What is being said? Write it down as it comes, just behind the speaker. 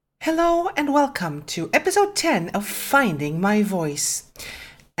Hello and welcome to episode 10 of Finding My Voice.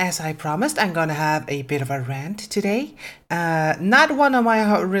 As I promised, I'm gonna have a bit of a rant today. Not one of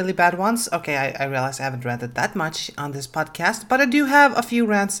my really bad ones. Okay, I realize I haven't ranted that much on this podcast, but I do have a few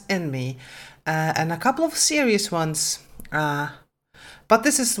rants in me, and a couple of serious ones. But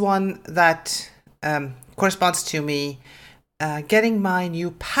this is one that corresponds to me getting my new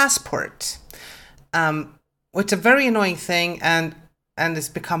passport, which is a very annoying thing, and it's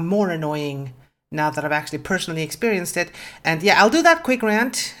become more annoying now that I've actually personally experienced it. And yeah, I'll do that quick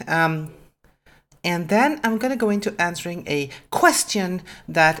rant. And then I'm going to go into answering a question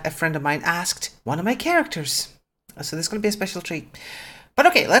that a friend of mine asked one of my characters. So this is going to be a special treat. But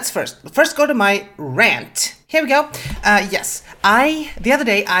okay, let's first go to my rant. Here we go. Yes, the other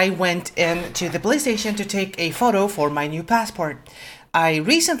day I went into the police station to take a photo for my new passport. I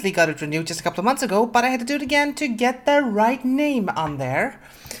recently got it renewed just a couple of months ago, but I had to do it again to get the right name on there.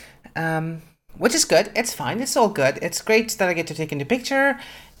 Which is good. It's fine. It's all good. It's great that I get to take a new picture,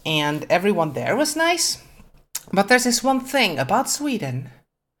 and everyone there was nice. But there's this one thing about Sweden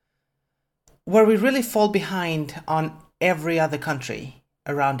where we really fall behind on every other country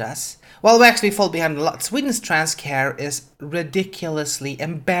around us. Well, we actually fall behind a lot. Sweden's trans care is ridiculously,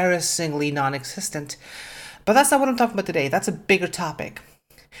 embarrassingly non-existent. But that's not what I'm talking about today. That's a bigger topic.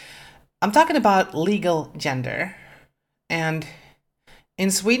 I'm talking about legal gender. And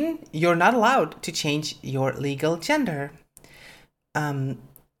in Sweden, you're not allowed to change your legal gender. I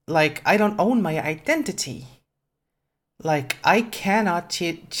don't own my identity. I cannot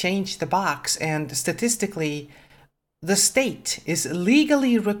change the box. And statistically, the state is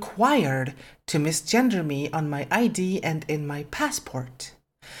legally required to misgender me on my ID and in my passport.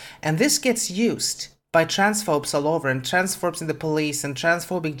 And this gets used by transphobes all over, and transphobes in the police and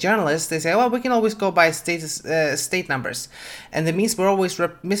transphobic journalists. They say, well, we can always go by state numbers. And that means we're always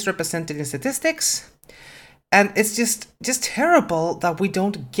misrepresented in statistics. And it's just terrible that we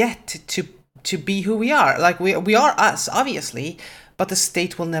don't get to be who we are. We are us, obviously, but the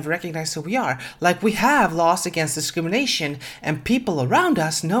state will never recognize who we are. We have laws against discrimination, and people around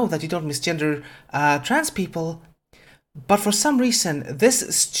us know that you don't misgender trans people. But for some reason,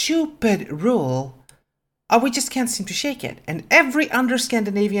 this stupid rule, we just can't seem to shake it. And every other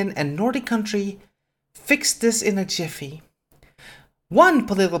Scandinavian and Nordic country fixed this in a jiffy. One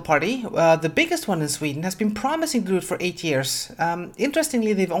political party, the biggest one in Sweden, has been promising to do it for 8 years.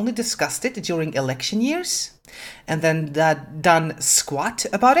 Interestingly, they've only discussed it during election years and then done squat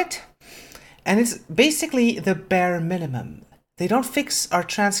about it. And it's basically the bare minimum. They don't fix our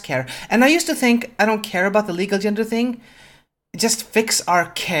trans care. And I used to think, I don't care about the legal gender thing, just fix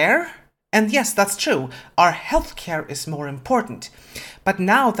our care. And yes, that's true. Our healthcare is more important. But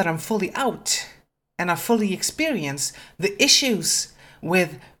now that I'm fully out and I fully experience the issues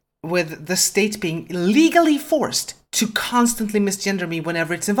with the state being legally forced to constantly misgender me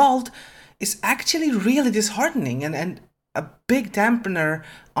whenever it's involved, is actually really disheartening and a big dampener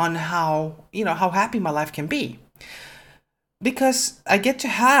on how happy my life can be. Because I get to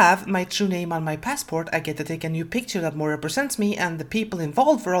have my true name on my passport, I get to take a new picture that more represents me, and the people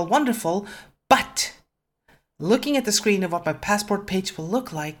involved were all wonderful, but looking at the screen of what my passport page will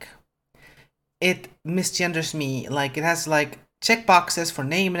look like, it misgenders me. It has check boxes for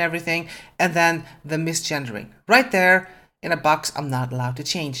name and everything, and then the misgendering. Right there in a box I'm not allowed to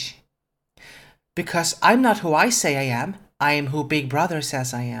change. Because I'm not who I say I am who Big Brother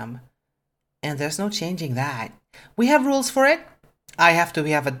says I am. And there's no changing that. We have rules for it. I have to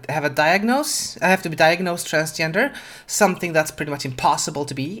have a diagnose. I have to be diagnosed transgender, something that's pretty much impossible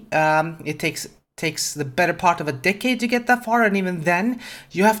to be. It takes the better part of a decade to get that far, and even then,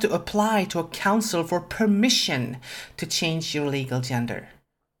 you have to apply to a council for permission to change your legal gender.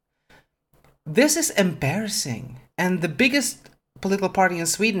 This is embarrassing, and the biggest political party in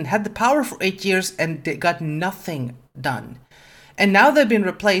Sweden had the power for 8 years and they got nothing done. And now they've been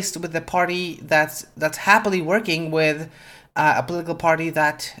replaced with a party that's happily working with a political party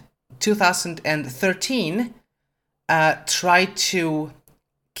that 2013 tried to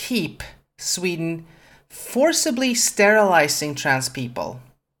keep Sweden forcibly sterilizing trans people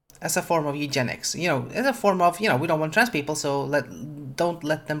as a form of eugenics. As a form of, we don't want trans people, so don't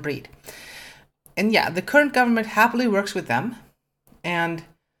let them breed. And yeah, the current government happily works with them, and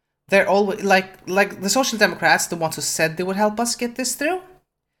they're always like the Social Democrats, the ones who said they would help us get this through.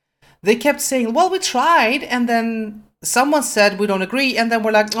 They kept saying, well, we tried, and then someone said we don't agree, and then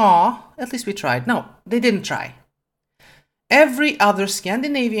we're like, aw, at least we tried. No, they didn't try. Every other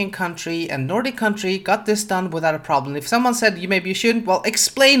Scandinavian country and Nordic country got this done without a problem. If someone said maybe you shouldn't, well,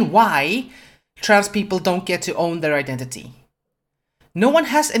 explain why trans people don't get to own their identity. No one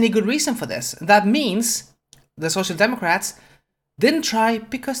has any good reason for this. That means the Social Democrats didn't try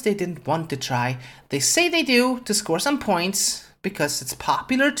because they didn't want to try. They say they do to score some points because it's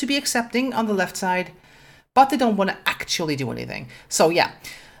popular to be accepting on the left side, but they don't want to actually do anything. So yeah,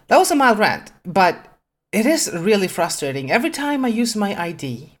 that was a mild rant, but it is really frustrating. Every time I use my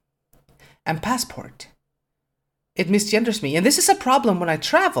ID and passport, it misgenders me. And this is a problem when I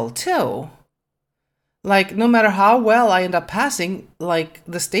travel too. Like, no matter how well I end up passing, like,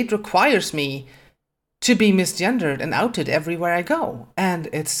 the state requires me to be misgendered and outed everywhere I go. And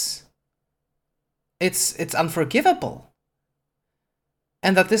it's unforgivable.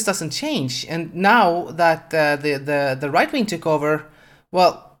 And that this doesn't change. And now that the right wing took over,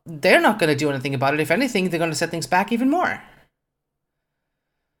 well, they're not going to do anything about it. If anything, they're going to set things back even more.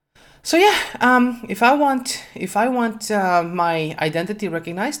 So yeah, if I want my identity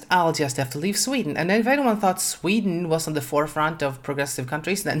recognized, I'll just have to leave Sweden. And if anyone thought Sweden was on the forefront of progressive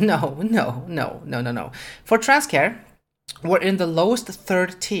countries, then no. For transcare, we're in the lowest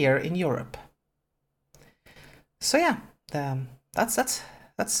third tier in Europe. So yeah, that's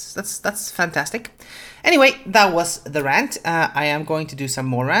fantastic. Anyway, that was the rant. I am going to do some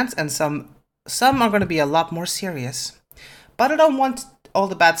more rants, and some are going to be a lot more serious. But I don't want all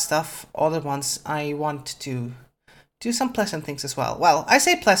the bad stuff all at once. I want to do some pleasant things as well. Well, I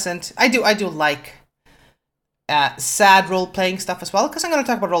say pleasant. I do like sad role-playing stuff as well, because I'm going to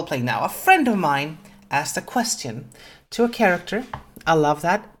talk about role-playing now. A friend of mine asked a question to a character. I love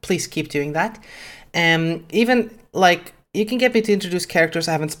that. Please keep doing that. Even, like, you can get me to introduce characters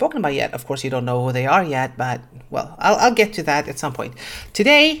I haven't spoken about yet. Of course, you don't know who they are yet, but, well, I'll get to that at some point.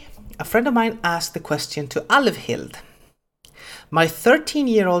 Today, a friend of mine asked the question to Alvhild, my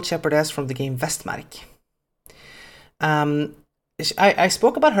 13-year-old shepherdess from the game Vestmark. I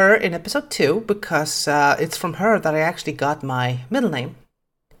spoke about her in episode 2 because it's from her that I actually got my middle name,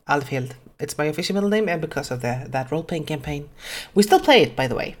 Alvhild. It's my official middle name, and because of that role-playing campaign. We still play it, by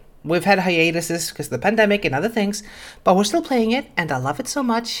the way. We've had hiatuses because of the pandemic and other things, but we're still playing it, and I love it so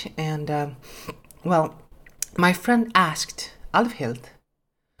much. And, well, my friend asked Alvhild,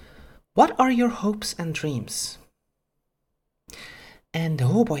 what are your hopes and dreams? And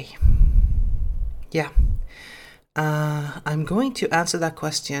oh boy, yeah, I'm going to answer that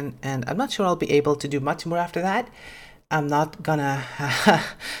question, and I'm not sure I'll be able to do much more after that. I'm not gonna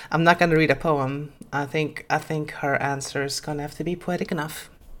read a poem. I think her answer is gonna have to be poetic enough,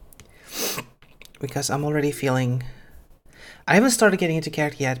 because I'm already feeling. I haven't started getting into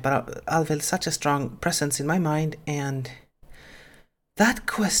character yet, but Alvhild is such a strong presence in my mind, and that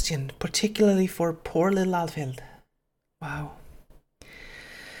question, particularly for poor little Alvhild, wow.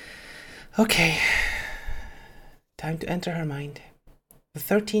 Okay, time to enter her mind. The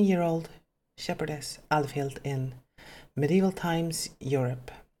 13-year-old shepherdess Alvhild in medieval times Europe.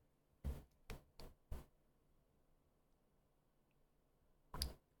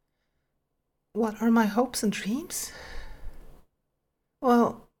 What are my hopes and dreams?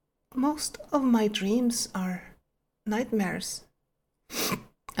 Well, most of my dreams are nightmares.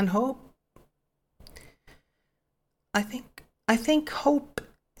 And hope. I think hope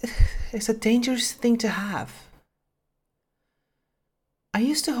is a dangerous thing to have. I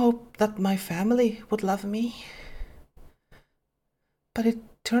used to hope that my family would love me, but it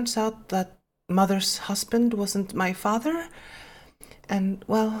turns out that mother's husband wasn't my father, and,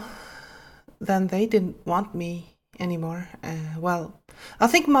 well, then they didn't want me anymore. Well, I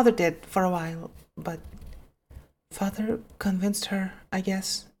think mother did for a while, but father convinced her, I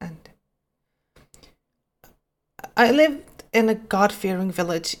guess, and I lived in a God-fearing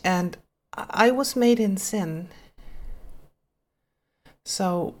village, and I was made in sin.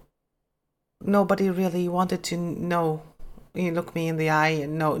 So nobody really wanted to look me in the eye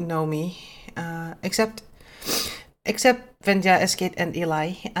and know me, except Venja, Eskate, and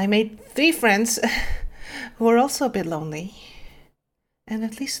Eli. I made 3 friends who were also a bit lonely, and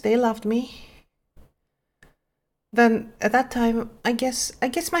at least they loved me. Then at that time, I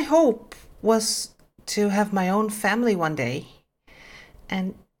guess my hope was to have my own family one day,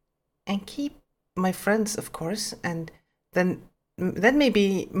 and keep my friends, of course, and then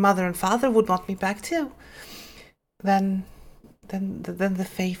maybe mother and father would want me back too. Then the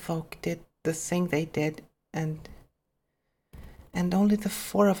Fae folk did the thing they did, and only the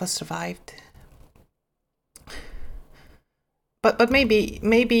 4 of us survived. But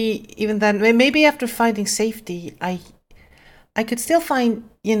maybe even then, maybe after finding safety, I could still find,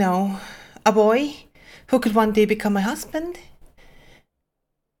 a boy who could one day become my husband.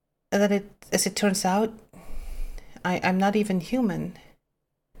 And that as it turns out, I'm not even human.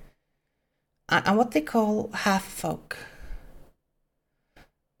 I'm what they call half folk.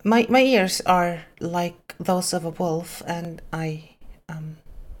 My ears are like those of a wolf, and um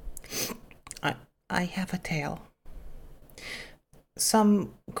I have a tail.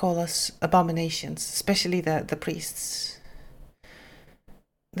 Some call us abominations, especially the priests.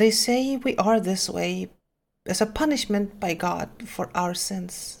 They say we are this way as a punishment by God for our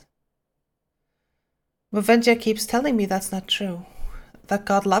sins. But Venja keeps telling me that's not true. That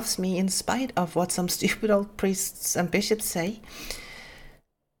God loves me in spite of what some stupid old priests and bishops say.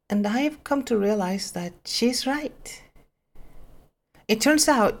 And I've come to realize that she's right. It turns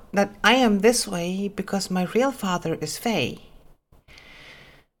out that I am this way because my real father is Fae.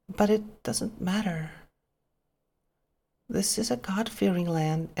 But it doesn't matter. This is a God-fearing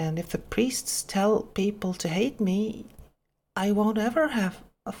land, and if the priests tell people to hate me, I won't ever have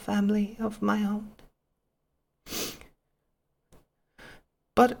a family of my own.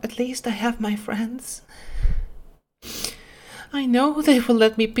 But at least I have my friends. I know they will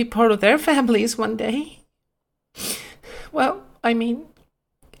let me be part of their families one day. Well, I mean,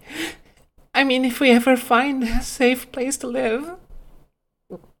 if we ever find a safe place to live.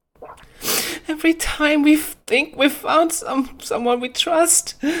 Every time we think we've found someone we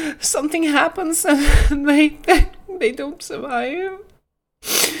trust, something happens and they don't survive.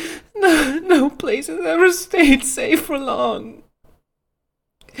 No place has ever stayed safe for long.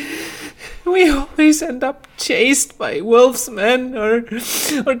 We always end up chased by wolves men or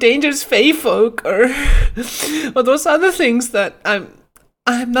dangerous fae folk or those other things that I'm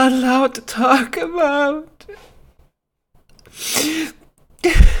not allowed to talk about.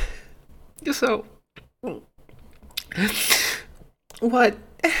 So, what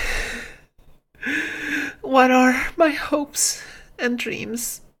are my hopes and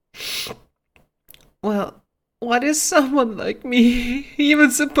dreams? Well, what is someone like me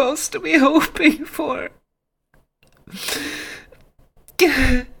even supposed to be hoping for?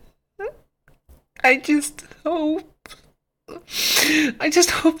 I just hope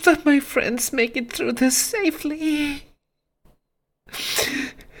that my friends make it through this safely.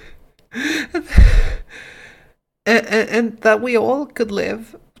 And that we all could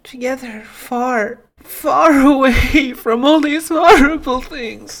live together far, far away from all these horrible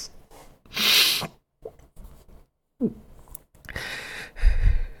things.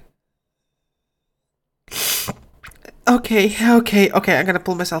 Okay, I'm gonna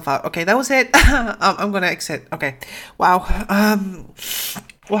pull myself out. Okay, that was it. I'm gonna exit. Okay, wow.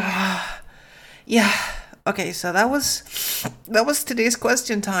 Wow. Yeah. Okay, so that was today's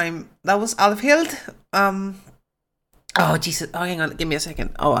question time. That was Alvhild. Oh Jesus. Oh, hang on. Give me a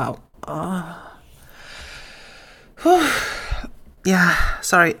second. Oh wow. Yeah.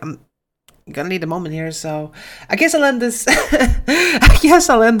 Sorry. I'm gonna need a moment here. So I guess I'll end this.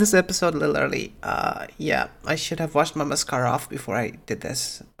 I'll end this episode a little early. Yeah. I should have washed my mascara off before I did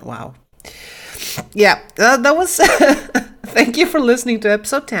this. Wow. Yeah. That was. Thank you for listening to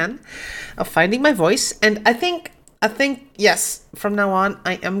episode 10 of Finding My Voice. And I think yes, from now on,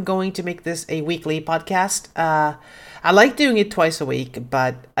 I am going to make this a weekly podcast. I like doing it twice a week,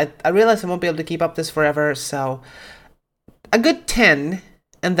 but I realize I won't be able to keep up this forever. So a good 10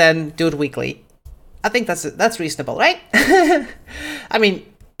 and then do it weekly. I think that's reasonable, right? I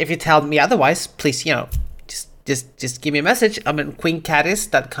mean, if you tell me otherwise, please, just give me a message. I'm at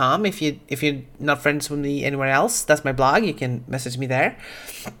queencatis.com. If you're not friends with me anywhere else, that's my blog. You can message me there.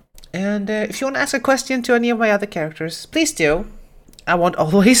 And if you want to ask a question to any of my other characters, please do. I won't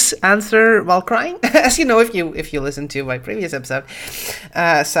always answer while crying, as you know if you listen to my previous episode.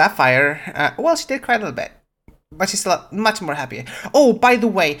 Sapphire, well, she did cry a little bit, but she's still much more happy. Oh, by the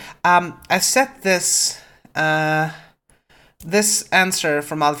way, I set this answer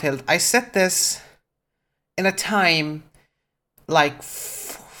from Alvhild. I set this in a time like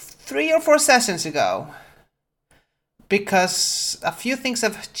 3 or 4 sessions ago, because a few things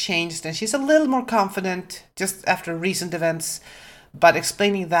have changed and she's a little more confident just after recent events, but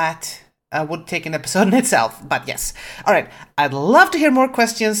explaining that would take an episode in itself. But yes. Alright, I'd love to hear more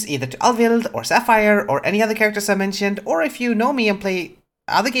questions either to Alvhild or Sapphire or any other characters I mentioned, or if you know me and play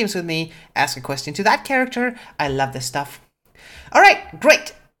other games with me, ask a question to that character. I love this stuff. Alright,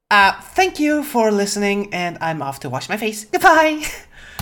 great. Thank you for listening, and I'm off to wash my face. Goodbye!